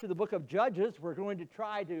To the book of Judges. We're going to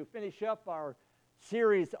try to finish up our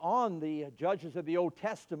series on the judges of the Old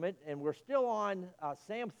Testament, and we're still on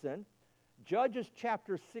Samson. Judges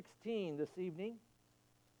chapter 16 this evening.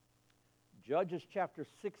 Judges chapter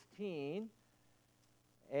 16.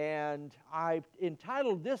 And I've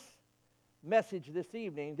entitled this message this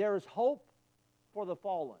evening, There is Hope for the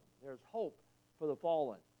Fallen. There's hope for the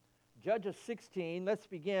fallen. Judges 16, let's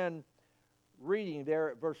begin reading there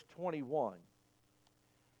at verse 21.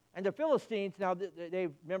 And the Philistines, now they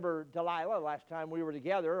remember Delilah last time we were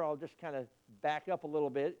together. I'll just kind of back up a little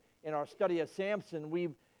bit. In our study of Samson, we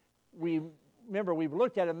remember we've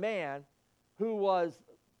looked at a man who was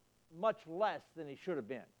much less than he should have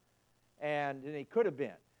been and than he could have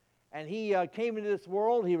been. And he came into this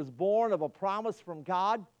world. He was born of a promise from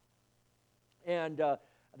God, and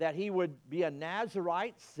that he would be a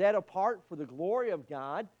Nazirite set apart for the glory of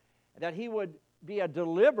God, and that he would be a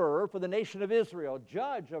deliverer for the nation of Israel,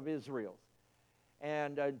 judge of Israel.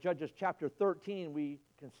 And Judges chapter 13, we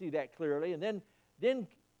can see that clearly. And then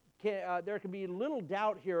there can be little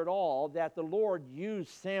doubt here at all that the Lord used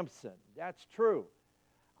Samson. That's true.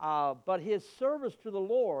 But his service to the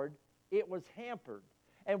Lord, it was hampered.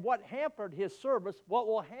 And what hampered his service, what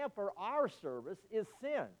will hamper our service, is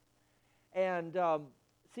sin. And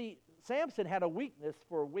see, Samson had a weakness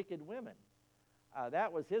for wicked women.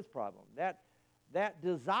 That was his problem. That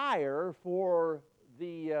desire for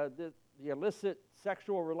the illicit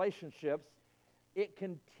sexual relationships, it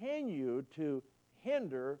continued to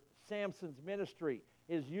hinder Samson's ministry,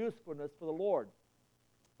 his usefulness for the Lord.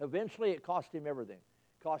 Eventually, it cost him everything.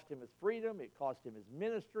 It cost him his freedom. It cost him his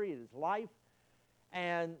ministry, his life.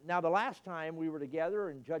 And now the last time we were together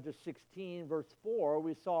in Judges 16, verse 4,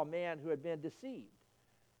 we saw a man who had been deceived.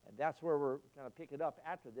 And that's where we're going to pick it up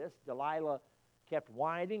after this. Delilah kept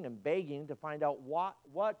whining and begging to find out what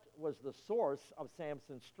was the source of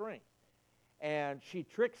Samson's strength. And she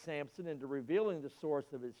tricked Samson into revealing the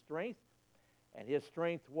source of his strength. And his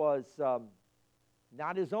strength was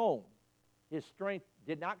not his own. His strength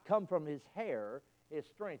did not come from his hair. His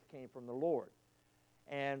strength came from the Lord.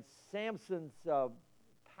 And Samson's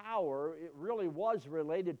power, it really was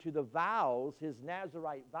related to the vows, his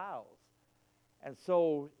Nazirite vows. And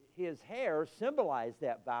so his hair symbolized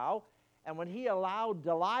that vow. And when he allowed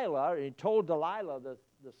Delilah, he told Delilah the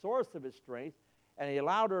source of his strength, and he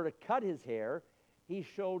allowed her to cut his hair, he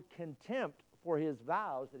showed contempt for his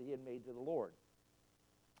vows that he had made to the Lord.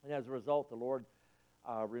 And as a result, the Lord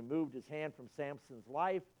removed his hand from Samson's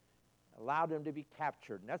life, allowed him to be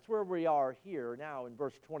captured. And that's where we are here now in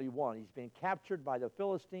verse 21. He's been captured by the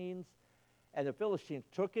Philistines, and the Philistines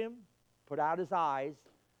took him, put out his eyes,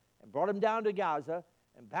 and brought him down to Gaza,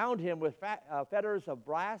 and bound him with fetters of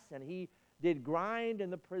brass, and he did grind in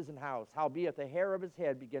the prison house, howbeit the hair of his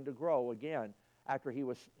head began to grow again after he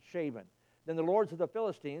was shaven. Then the lords of the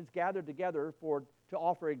Philistines gathered together to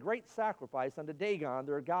offer a great sacrifice unto Dagon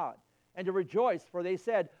their god, and to rejoice, for they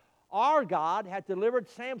said, Our God hath delivered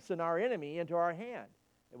Samson our enemy into our hand.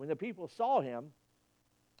 And when the people saw him,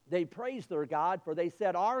 they praised their God, for they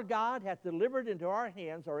said, Our God hath delivered into our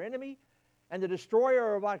hands our enemy, and the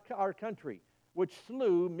destroyer of our country, which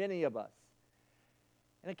slew many of us.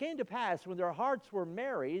 And it came to pass, when their hearts were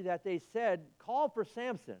merry, that they said, Call for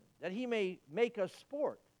Samson, that he may make us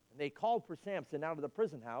sport. And they called for Samson out of the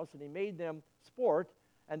prison house, and he made them sport,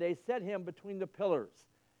 and they set him between the pillars.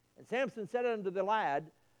 And Samson said unto the lad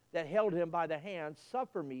that held him by the hand,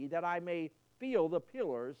 Suffer me, that I may feel the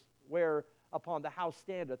pillars whereupon the house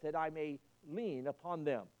standeth, that I may lean upon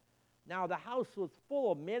them. Now the house was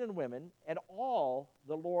full of men and women, and all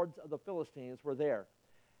the lords of the Philistines were there.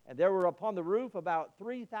 And there were upon the roof about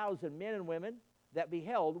 3,000 men and women that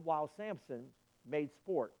beheld while Samson made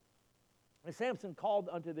sport. And Samson called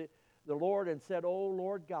unto the Lord and said, O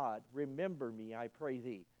Lord God, remember me, I pray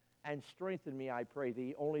thee, and strengthen me, I pray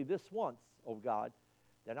thee, only this once, O God,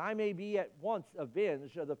 that I may be at once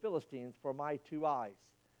avenged of the Philistines for my two eyes.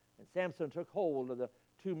 And Samson took hold of the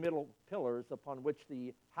two middle pillars upon which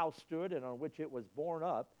the house stood, and on which it was borne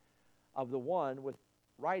up, of the one with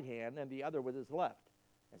right hand and the other with his left.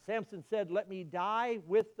 And Samson said, Let me die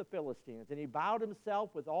with the Philistines. And he bowed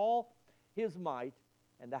himself with all his might,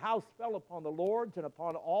 and the house fell upon the lords and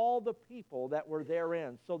upon all the people that were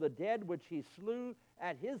therein. So the dead which he slew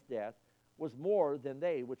at his death was more than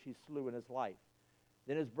they which he slew in his life.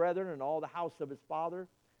 Then his brethren and all the house of his father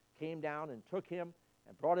came down and took him,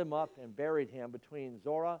 and brought him up and buried him between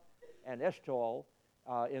Zorah and Eshtaol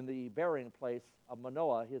in the burying place of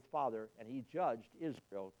Manoah his father, and he judged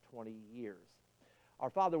Israel 20 years. Our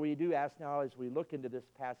Father, we do ask now as we look into this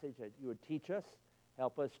passage that you would teach us,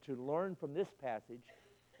 help us to learn from this passage,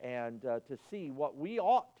 and to see what we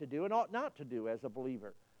ought to do and ought not to do as a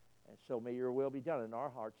believer. And so may your will be done in our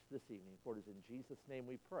hearts this evening. For it is in Jesus' name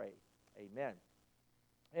we pray. Amen.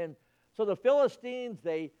 And so the Philistines,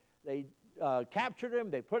 they captured him.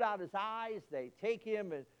 They put out his eyes. They take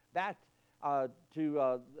him back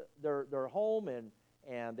to their home,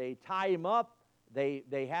 and they tie him up.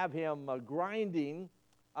 They have him grinding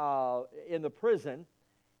in the prison,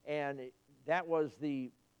 and that was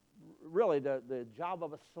really the job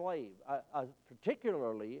of a slave,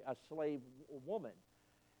 particularly a slave woman.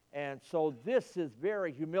 And so this is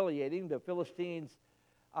very humiliating. The Philistines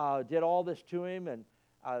did all this to him, and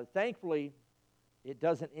thankfully it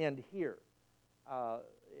doesn't end here.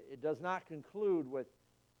 It does not conclude with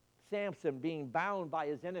Samson being bound by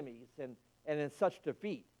his enemies and in such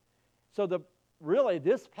defeat. So really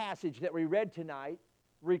this passage that we read tonight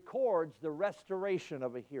records the restoration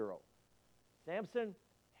of a hero. Samson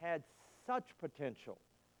had such potential,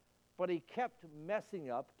 but he kept messing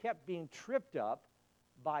up, kept being tripped up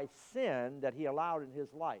by sin that he allowed in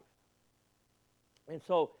his life. And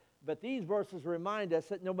so, but these verses remind us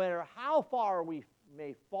that no matter how far we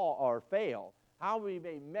may fall or fail, how we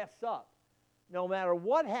may mess up, no matter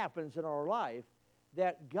what happens in our life,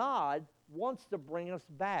 that God wants to bring us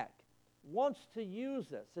back, wants to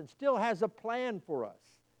use us, and still has a plan for us.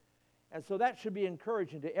 And so that should be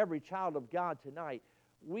encouraging to every child of God tonight.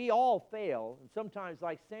 We all fail, and sometimes,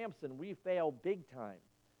 like Samson, we fail big time.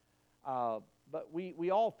 But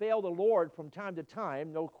we all fail the Lord from time to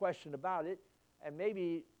time, no question about it. And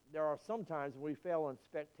maybe there are some times when we fail in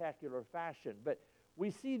spectacular fashion. But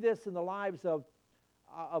we see this in the lives of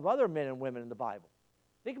other men and women in the Bible.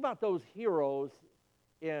 Think about those heroes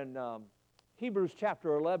in Hebrews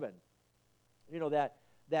chapter 11. You know,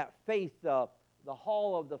 that faith, the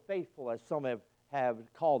hall of the faithful, as some have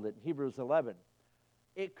called it, Hebrews 11.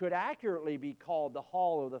 It could accurately be called the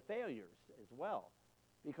hall of the failures as well,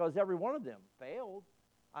 because every one of them failed.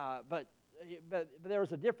 But there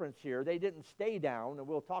was a difference here. They didn't stay down, and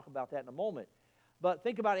we'll talk about that in a moment. But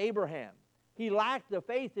think about Abraham. He lacked the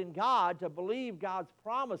faith in God to believe God's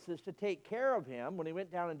promises to take care of him when he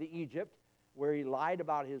went down into Egypt, where he lied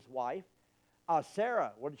about his wife.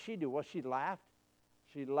 Sarah, what did she do? Well, she laughed.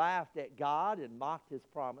 She laughed at God and mocked his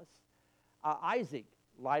promise. Isaac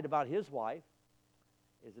lied about his wife.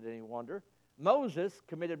 Is it any wonder? Moses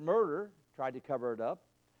committed murder, tried to cover it up.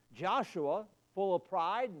 Joshua, full of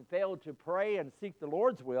pride and failed to pray and seek the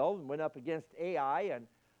Lord's will, and went up against Ai and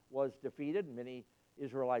was defeated, and many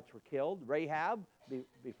Israelites were killed. Rahab,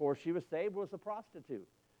 before she was saved, was a prostitute.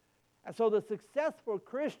 And so the successful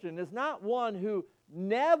Christian is not one who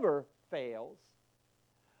never fails,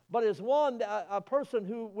 but is a person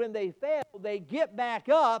who, when they fail, they get back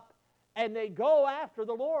up and they go after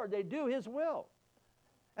the Lord. They do His will.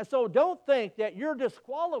 And so don't think that you're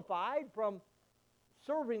disqualified from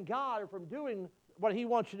serving God or from doing what He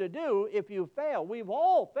wants you to do if you fail. We've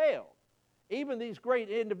all failed, even these great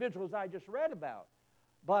individuals I just read about.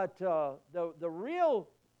 But the real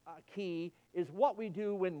key is what we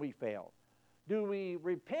do when we fail. Do we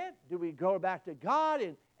repent? Do we go back to God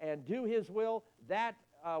and do His will? That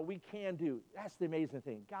we can do. That's the amazing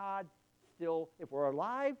thing. God still, if we're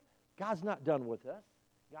alive, God's not done with us.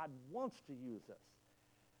 God wants to use us.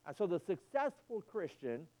 And so the successful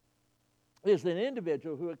Christian is an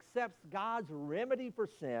individual who accepts God's remedy for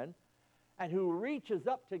sin and who reaches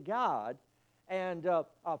up to God and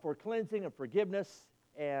for cleansing and forgiveness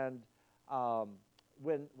and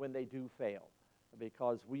when they do fail,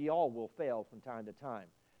 because we all will fail from time to time.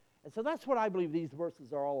 And so that's what I believe these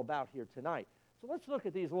verses are all about here tonight. So let's look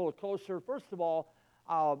at these a little closer. First of all,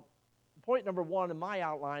 point number one in my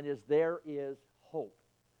outline is there is hope.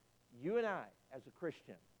 You and I, as a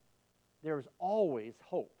Christian, there's always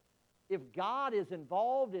hope. If God is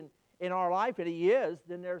involved in our life, and He is,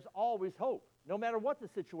 then there's always hope, no matter what the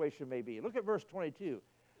situation may be. Look at verse 22.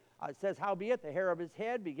 It says, "Howbeit the hair of his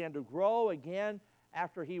head began to grow again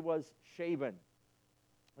after he was shaven."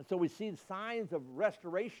 And so we see signs of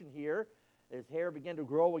restoration here. His hair began to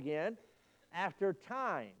grow again. After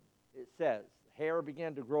time, it says, hair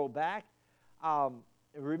began to grow back.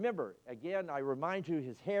 Remember, again, I remind you,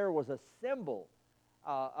 his hair was a symbol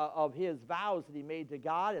of his vows that he made to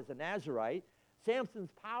God as a Nazirite.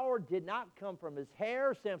 Samson's power did not come from his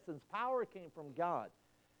hair. Samson's power came from God.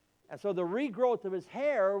 And so the regrowth of his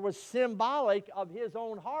hair was symbolic of his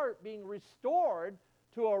own heart being restored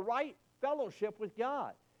to a right fellowship with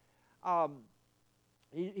God.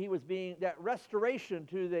 He was being, that restoration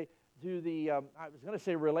to the I was going to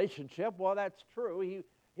say relationship. Well, that's true.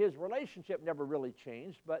 His relationship never really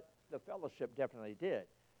changed, but the fellowship definitely did,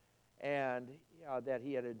 and that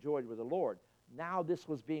he had enjoyed with the Lord. now this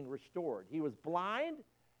was being restored. He was blind.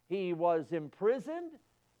 He was imprisoned.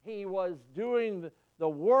 He was doing the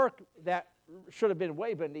work that should have been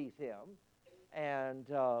way beneath him.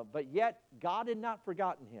 But yet, God had not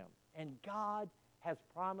forgotten him. And God has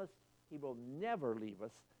promised he will never leave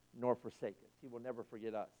us nor forsake us. He will never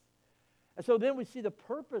forget us. And so then we see the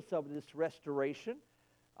purpose of this restoration.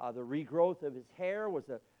 The regrowth of his hair was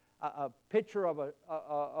a picture of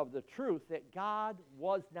the truth that God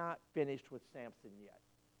was not finished with Samson yet.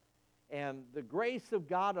 And the grace of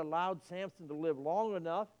God allowed Samson to live long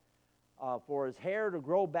enough for his hair to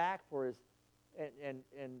grow back, and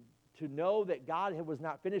to know that God was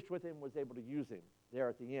not finished with him, was able to use him there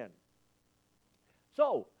at the end.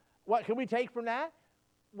 So, what can we take from that?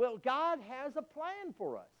 Well, God has a plan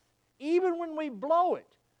for us. Even when we blow it,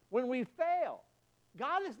 when we fail,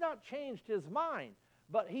 God has not changed his mind,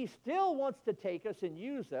 but he still wants to take us and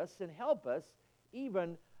use us and help us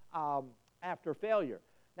even after failure.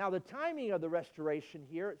 Now, the timing of the restoration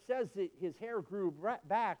here, it says that his hair grew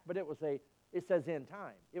back, but it says in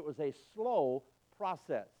time. It was a slow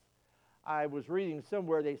process. I was reading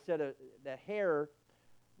somewhere, they said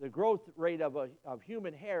the growth rate of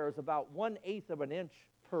human hair is about 1/8 of an inch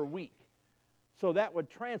per week. So that would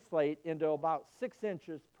translate into about 6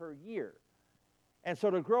 inches per year. And so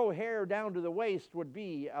to grow hair down to the waist would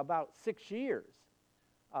be about 6 years,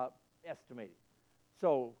 estimated.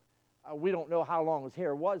 So we don't know how long his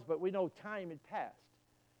hair was, but we know time had passed.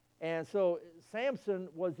 And so Samson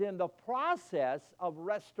was in the process of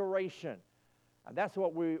restoration. And that's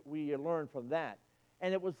what we learned from that.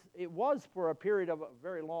 And it was for a period of a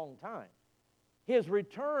very long time. His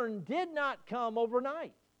return did not come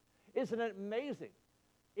overnight. Isn't it amazing?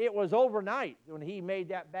 It was overnight when he made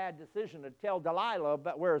that bad decision to tell Delilah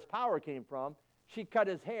about where his power came from. She cut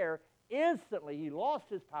his hair. Instantly, he lost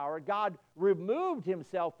his power. God removed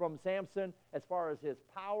himself from Samson as far as his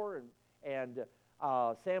power, and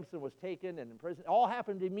Samson was taken and imprisoned. It all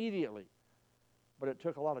happened immediately. But it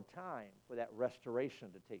took a lot of time for that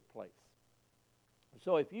restoration to take place.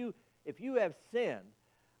 So if you have sinned,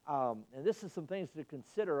 and this is some things to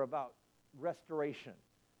consider about restoration.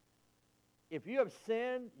 If you have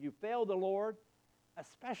sinned, you failed the Lord,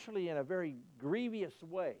 especially in a very grievous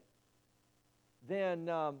way, then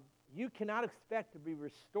you cannot expect to be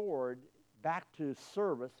restored back to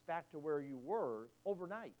service, back to where you were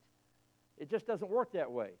overnight. It just doesn't work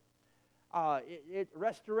that way.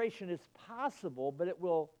 Restoration is possible, but it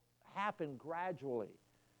will happen gradually,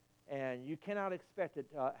 and you cannot expect it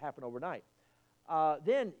to happen overnight.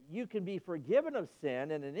 Then you can be forgiven of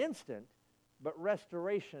sin in an instant, but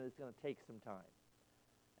restoration is going to take some time.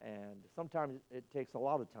 And sometimes it takes a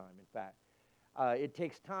lot of time, in fact. It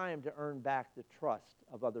takes time to earn back the trust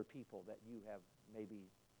of other people that you have maybe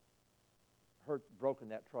broken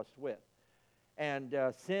that trust with. And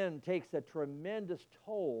sin takes a tremendous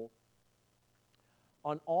toll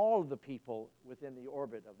on all of the people within the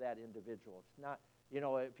orbit of that individual. It's not,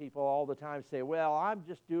 people all the time say, well,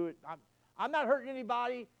 I'm not hurting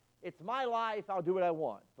anybody. It's my life. I'll do what I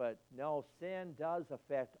want. But no, sin does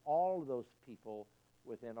affect all of those people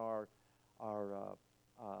within our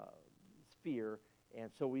sphere. And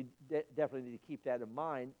so we definitely need to keep that in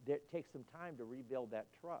mind. It takes some time to rebuild that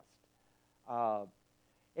trust.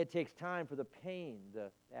 It takes time for the pain,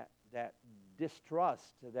 that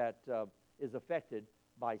distrust that is affected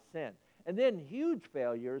by sin. And then huge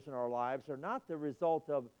failures in our lives are not the result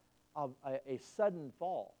of a sudden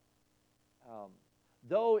fall.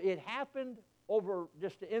 Though it happened over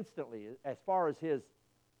just instantly as far as his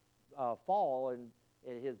fall and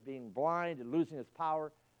his being blind and losing his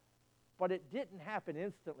power, but it didn't happen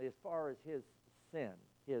instantly as far as his sin,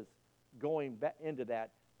 his going back into that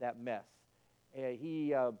mess.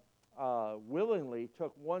 He willingly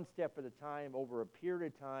took one step at a time over a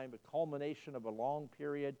period of time, a culmination of a long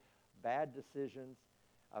period, bad decisions,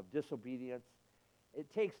 of disobedience.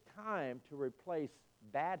 It takes time to replace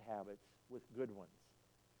bad habits with good ones.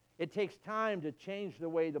 It takes time to change the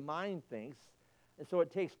way the mind thinks, and so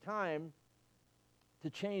it takes time to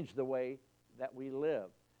change the way that we live.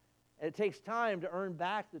 And it takes time to earn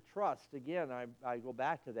back the trust. Again, I go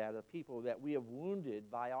back to that, of people that we have wounded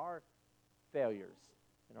by our failures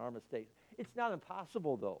and our mistakes. It's not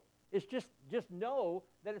impossible, though. It's just know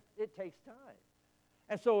that it takes time.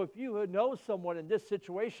 And so if you know someone in this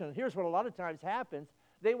situation, here's what a lot of times happens.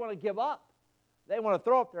 They want to give up. They want to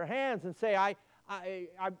throw up their hands and say, I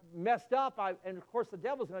messed up. And, of course, the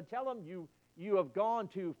devil's going to tell them, you have gone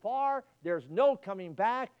too far. There's no coming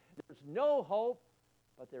back. There's no hope.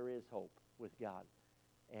 But there is hope with God.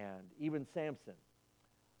 And even Samson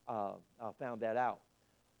found that out.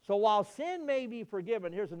 So while sin may be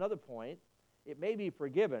forgiven, here's another point. it may be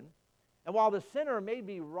forgiven. And while the sinner may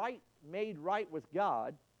be made right with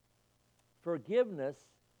God, forgiveness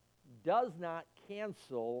does not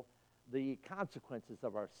cancel the consequences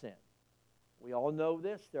of our sin. We all know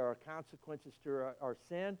this. There are consequences to our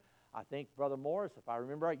sin. I think, Brother Morris, if I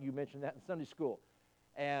remember right, you mentioned that in Sunday school.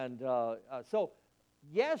 And so,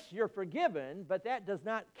 yes, you're forgiven, but that does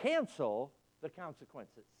not cancel the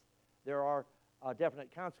consequences. There are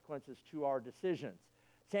definite consequences to our decisions.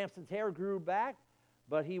 Samson's hair grew back,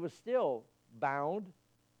 but he was still bound.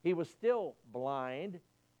 He was still blind,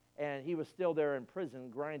 and he was still there in prison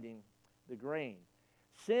grinding the grain.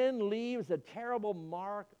 Sin leaves a terrible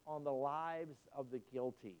mark on the lives of the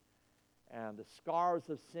guilty. And the scars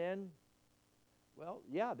of sin, well,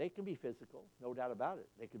 yeah, they can be physical, no doubt about it.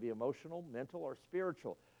 They could be emotional, mental, or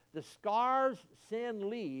spiritual. The scars sin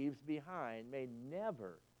leaves behind may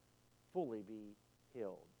never fully be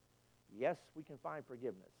healed. Yes, we can find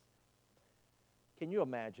forgiveness. Can you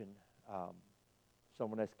imagine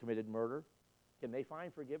someone that's committed murder? Can they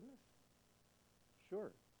find forgiveness?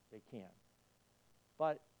 Sure, they can.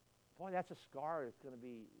 But, boy, that's a scar that's going to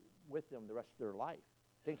be with them the rest of their life,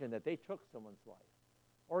 thinking that they took someone's life.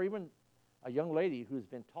 Or even a young lady who's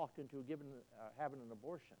been talked into having an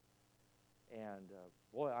abortion. And,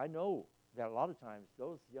 boy, I know that a lot of times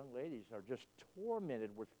those young ladies are just tormented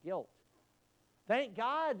with guilt. Thank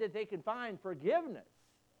God that they can find forgiveness.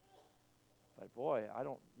 But, boy, I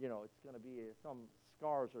don't, it's going to be some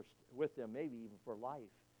scars are with them, maybe even for life,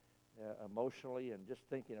 emotionally, and just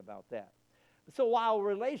thinking about that. So while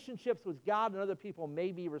relationships with God and other people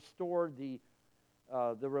may be restored, the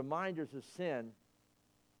reminders of sin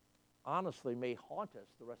honestly may haunt us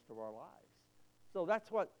the rest of our lives. So that's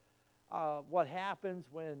what happens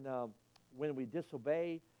when we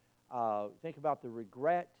disobey. Think about the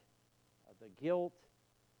regret, the guilt,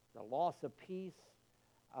 the loss of peace,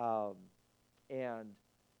 and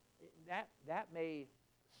that may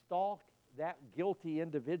stalk that guilty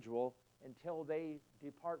individual until they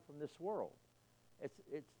depart from this world.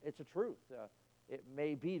 It's a truth. It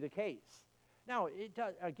may be the case. Now,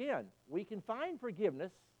 again, we can find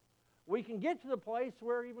forgiveness. We can get to the place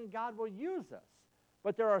where even God will use us.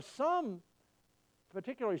 But there are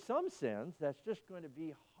particularly some sins, that's just going to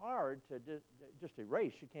be hard to just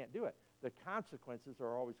erase. You can't do it. The consequences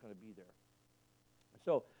are always going to be there.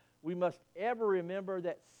 So we must ever remember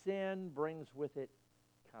that sin brings with it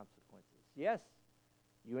consequences. Yes,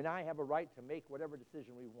 you and I have a right to make whatever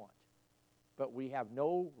decision we want. But we have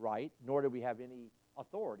no right, nor do we have any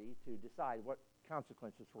authority to decide what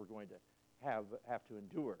consequences we're going to have to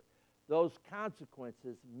endure. Those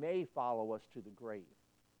consequences may follow us to the grave.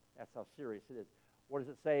 That's how serious it is. What does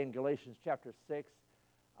it say in Galatians chapter 6?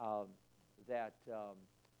 That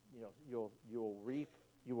you will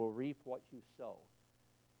reap what you sow.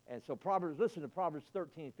 And so listen to Proverbs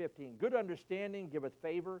 13:15. Good understanding giveth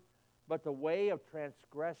favor, but the way of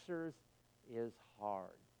transgressors is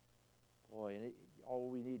hard. Boy, and all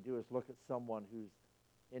we need to do is look at someone who's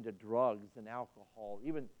into drugs and alcohol,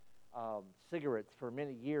 even cigarettes for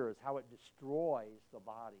many years, how it destroys the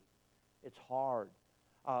body. It's hard.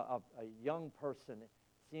 A young person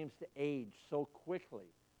seems to age so quickly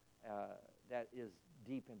that is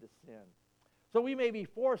deep into sin. So we may be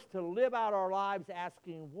forced to live out our lives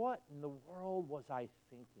asking, what in the world was I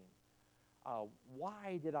thinking?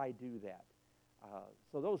 Why did I do that?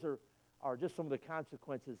 So those are just some of the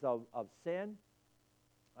consequences of sin.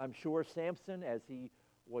 I'm sure Samson, as he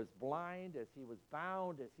was blind, as he was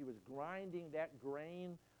bound, as he was grinding that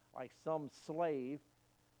grain like some slave,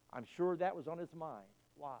 I'm sure that was on his mind.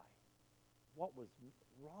 Why? What was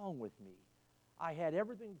wrong with me? I had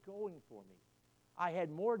everything going for me. I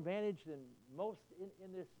had more advantage than most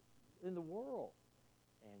in the world,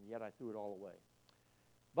 and yet I threw it all away.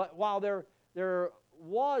 But while there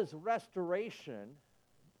was restoration,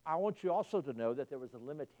 I want you also to know that there was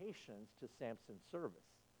limitations to Samson's service.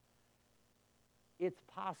 It's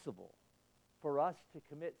possible for us to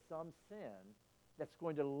commit some sin that's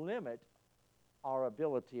going to limit our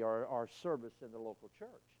ability or our service in the local church.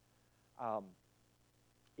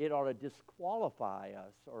 It ought to disqualify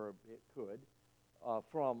us, or it could,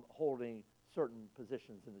 from holding certain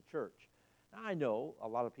positions in the church. Now, I know a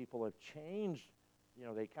lot of people have changed,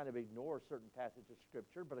 they kind of ignore certain passages of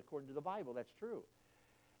Scripture, but according to the Bible, that's true.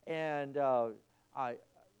 And I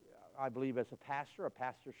believe as a pastor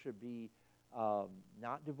should be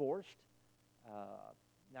not divorced.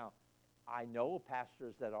 Now, I know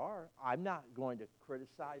pastors that are. I'm not going to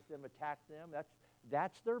criticize them, attack them.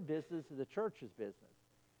 That's their business, the church's business.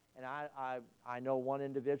 And I know one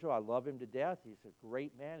individual. I love him to death. He's a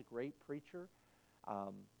great man, a great preacher.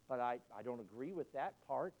 But I don't agree with that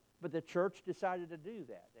part. But the church decided to do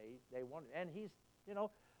that. They wanted, and he's,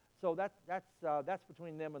 so that's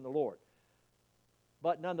between them and the Lord.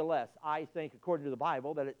 But nonetheless, I think, according to the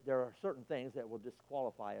Bible, that there are certain things that will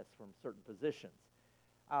disqualify us from certain positions.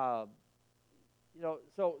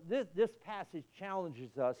 So this passage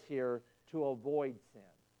challenges us here to avoid sin,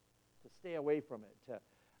 to stay away from it,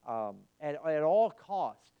 at all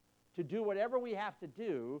costs, to do whatever we have to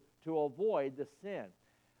do to avoid the sin.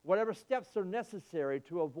 Whatever steps are necessary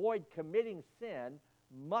to avoid committing sin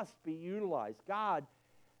must be utilized. God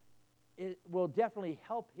will definitely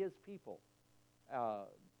help his people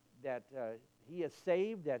that he has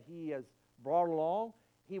saved, that he has brought along.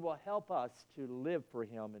 He will help us to live for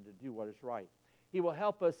him and to do what is right. He will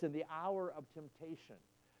help us in the hour of temptation.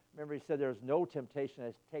 Remember, he said there's no temptation that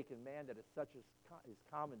has taken man that is such as is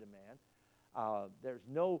common to man.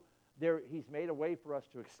 He's made a way for us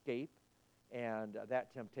to escape and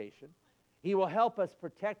that temptation. He will help us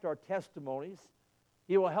protect our testimonies.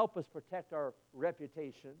 He will help us protect our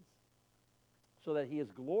reputations so that he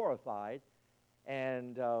is glorified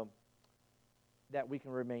and that we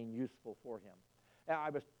can remain useful for him. Now, I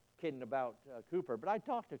was kidding about Cooper, but I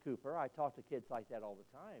talk to Cooper. I talk to kids like that all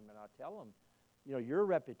the time, and I tell them, your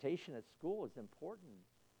reputation at school is important.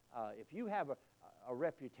 If you have a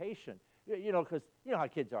reputation, because how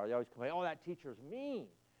kids are. They always complain, oh, that teacher's mean.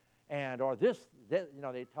 Or this,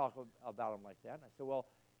 they talk about them like that. And I said, well,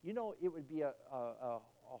 it would be a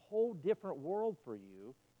whole different world for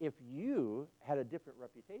you if you had a different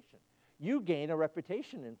reputation. You gain a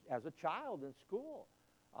reputation as a child in school.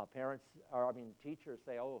 Teachers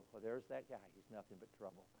say, oh, well, there's that guy. He's nothing but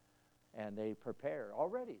trouble. And they prepare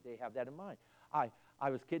already. They have that in mind. I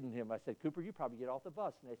was kidding him. I said, Cooper, you probably get off the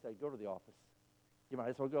bus. And they said, go to the office. You might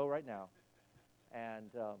as well go right now.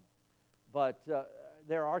 But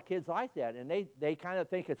there are kids like that, and they kind of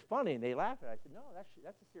think it's funny, and they laugh at it. I said, no,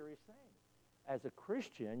 that's a serious thing. As a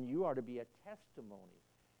Christian, you are to be a testimony.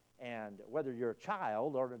 And whether you're a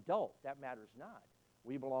child or an adult, that matters not.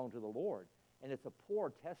 We belong to the Lord. And it's a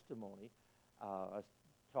poor testimony. I was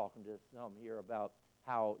talking to some here about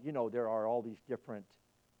how, there are all these different,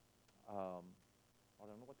 I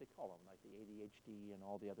don't know what they call them, like the ADHD and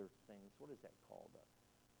all the other things. What is that called?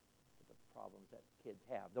 The problems that kids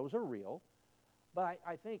have. Those are real. But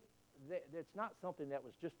I think it's not something that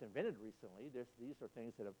was just invented recently. These are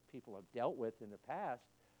things that people have dealt with in the past.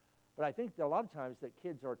 But I think that a lot of times that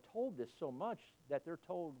kids are told this so much that they're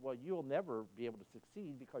told, well, you'll never be able to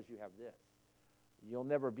succeed because you have this. You'll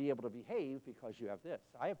never be able to behave because you have this.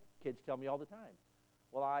 I have kids tell me all the time,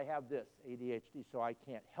 well, I have this, ADHD, so I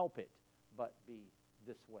can't help it but be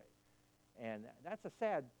this way. And that's a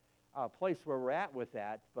sad place where we're at with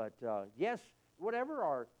that. But yes, whatever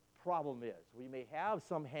our problem is, we may have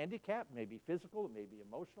some handicap, it may be physical, it may be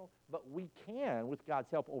emotional, but we can, with God's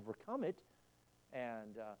help, overcome it.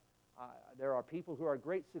 And there are people who are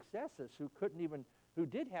great successes who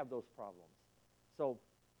did have those problems. So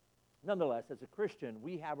nonetheless, as a Christian,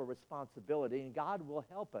 we have a responsibility, and God will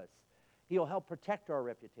help us. He'll help protect our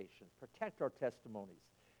reputation, protect our testimonies.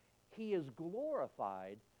 He is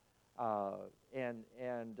glorified by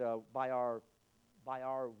our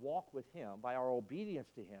walk with him, by our obedience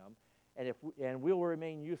to him, and we'll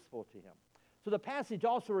remain useful to him. So the passage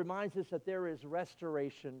also reminds us that there is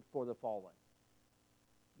restoration for the fallen.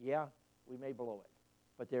 Yeah, we may blow it,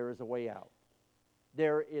 but there is a way out.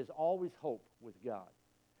 There is always hope with God.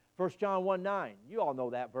 1 John 1:9, you all know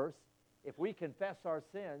that verse. If we confess our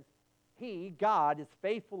sins, he, God, is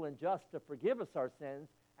faithful and just to forgive us our sins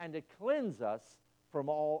and to cleanse us from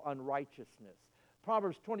all unrighteousness.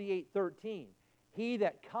 Proverbs 28:13, he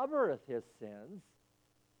that covereth his sins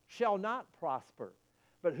shall not prosper,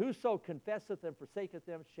 but whoso confesseth and forsaketh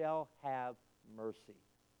them shall have mercy.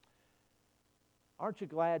 Aren't you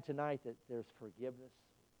glad tonight that there's forgiveness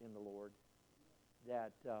in the Lord?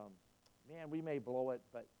 That, we may blow it,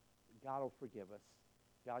 but God will forgive us.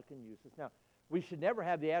 God can use us. Now, we should never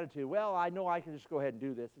have the attitude, well, I know I can just go ahead and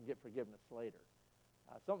do this and get forgiveness later.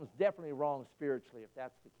 Something's definitely wrong spiritually if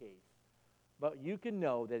that's the case. But you can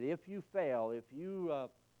know that if you fail, if you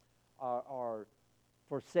are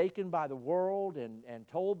forsaken by the world and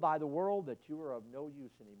told by the world that you are of no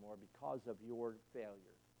use anymore because of your failure,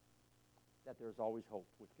 that there's always hope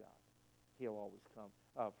with God. He'll always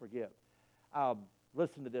come forgive.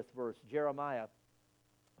 Listen to this verse, Jeremiah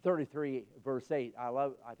 33, verse 8. I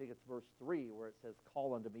think it's verse 3 where it says,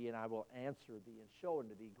 call unto me, and I will answer thee and show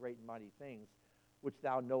unto thee great and mighty things which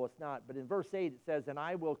thou knowest not. But in verse 8 it says, and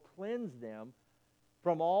I will cleanse them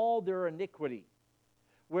from all their iniquity,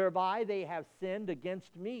 whereby they have sinned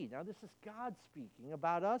against me. Now this is God speaking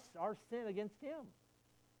about us, our sin against him.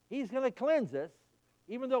 He's going to cleanse us,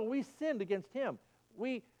 even though we sinned against him.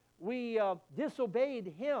 We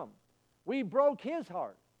disobeyed him. We broke his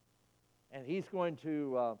heart. And he's going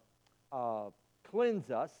to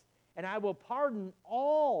cleanse us. And I will pardon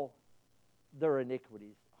all their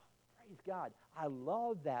iniquities. Oh, praise God. I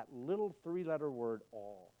love that little three-letter word,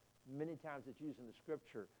 all. Many times it's used in the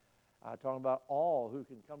Scripture, talking about all who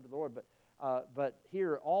can come to the Lord. But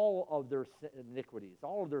here, all of their iniquities,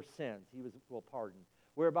 all of their sins, he will pardon,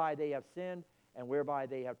 whereby they have sinned and whereby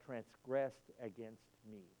they have transgressed against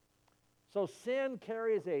me. So sin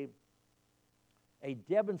carries a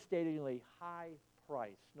devastatingly high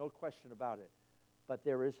price, no question about it. But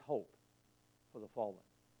there is hope for the fallen.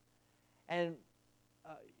 And,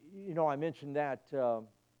 I mentioned that,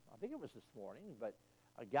 I think it was this morning, but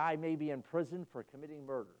a guy may be in prison for committing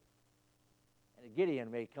murder. And a Gideon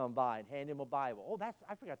may come by and hand him a Bible. Oh,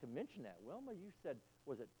 I forgot to mention that. Wilma, you said,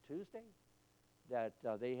 was it Tuesday? That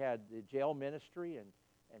they had the jail ministry, and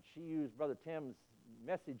she used Brother Tim's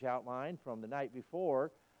message outline from the night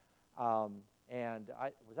before. Was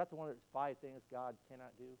that the one that's 5 things God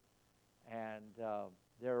cannot do? And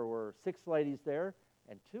there were 6 ladies there,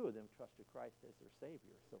 and 2 of them trusted Christ as their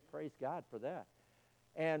Savior. So praise God for that.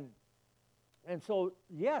 And so,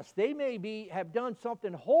 yes, they may have done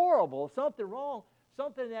something horrible, something wrong,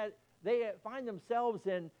 something that they find themselves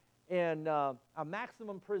in a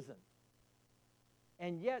maximum prison.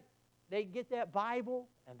 And yet they get that Bible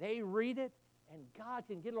and they read it, and God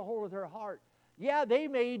can get a hold of their heart. Yeah, they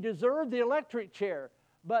may deserve the electric chair,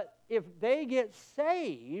 but if they get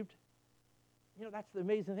saved, that's the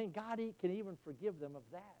amazing thing. God can even forgive them of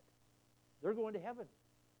that. They're going to heaven.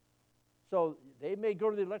 So they may go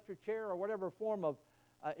to the electric chair or whatever form of,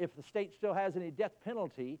 if the state still has any death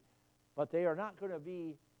penalty, but they are not going to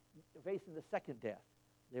be facing the second death.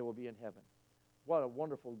 They will be in heaven. What a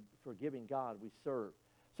wonderful, forgiving God we serve.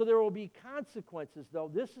 So there will be consequences, though.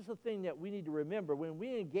 This is the thing that we need to remember. When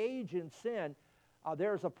we engage in sin,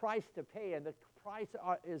 there's a price to pay, and the price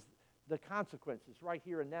is the consequences right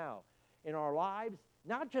here and now in our lives,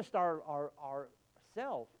 not just our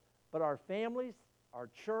self, but our families, our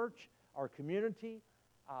church, our community,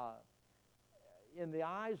 in the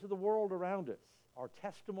eyes of the world around us. Our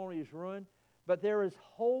testimony is ruined, but there is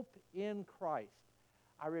hope in Christ.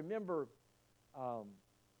 I remember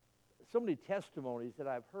so many testimonies that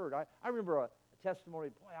I've heard. I remember a testimony,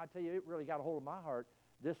 boy, I tell you, it really got a hold of my heart.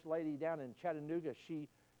 This lady down in Chattanooga, she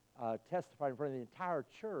testified in front of the entire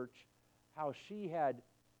church how she had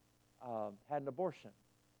an abortion,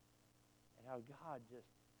 and how God just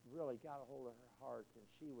really got a hold of her heart, and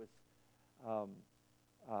she was,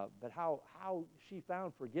 but how she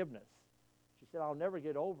found forgiveness. She said, I'll never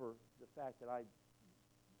get over the fact that I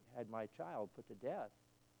had my child put to death,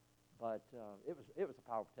 but it was a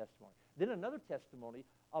powerful testimony. Then another testimony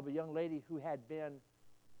of a young lady who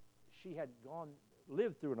she had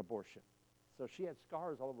lived through an abortion, so she had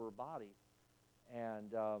scars all over her body,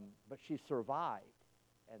 and but she survived,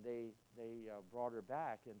 and they brought her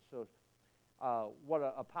back, and so what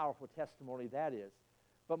a powerful testimony that is.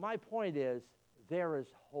 But my point is, there is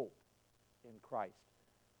hope in Christ.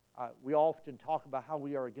 We often talk about how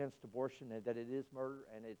we are against abortion and that it is murder,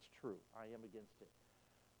 and it's true. I am against it.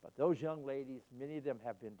 But those young ladies, many of them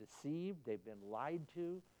have been deceived, they've been lied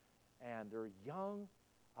to, and they're young.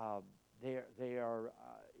 They are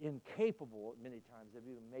incapable many times of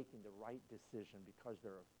even making the right decision because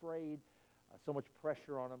they're afraid, so much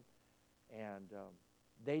pressure on them, and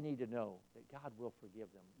they need to know that God will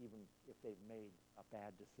forgive them even if they've made a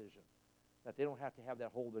bad decision, that they don't have to have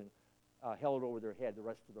that held over their head the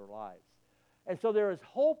rest of their lives. And so there is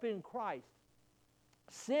hope in Christ.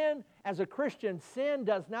 Sin, as a Christian, sin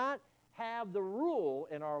does not have the rule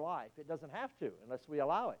in our life. It doesn't have to unless we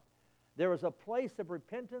allow it. There is a place of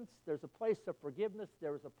repentance. There's a place of forgiveness.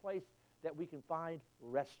 There is a place that we can find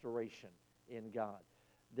restoration in God.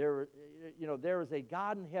 There is a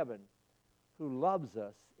God in heaven who loves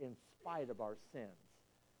us in spite of our sins.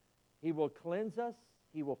 He will cleanse us.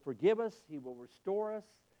 He will forgive us. He will restore us.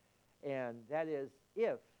 And that is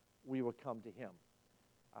if we will come to him.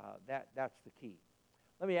 That's the key.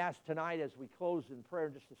 Let me ask tonight as we close in prayer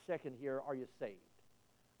in just a second here, are you saved?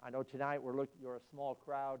 I know tonight you're a small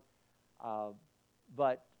crowd,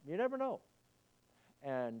 but you never know.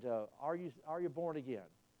 And are you born again?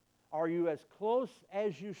 Are you as close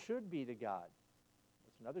as you should be to God?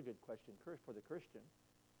 That's another good question for the Christian.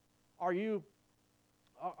 Are you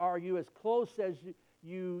as close as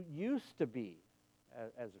you used to be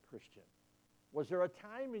as a Christian? Was there a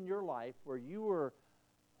time in your life where you were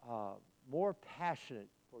more passionate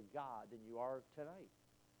for God than you are tonight?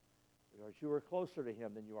 Because you were closer to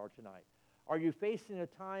him than you are tonight. Are you facing a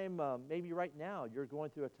time, maybe right now, you're going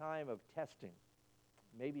through a time of testing,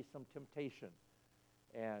 maybe some temptation?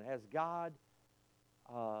 And has God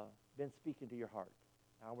been speaking to your heart?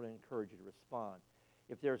 I want to encourage you to respond.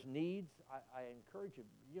 If there's needs, I encourage you,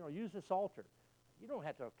 use this altar. You don't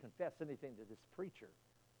have to confess anything to this preacher,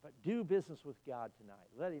 but do business with God tonight.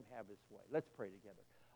 Let him have his way. Let's pray together.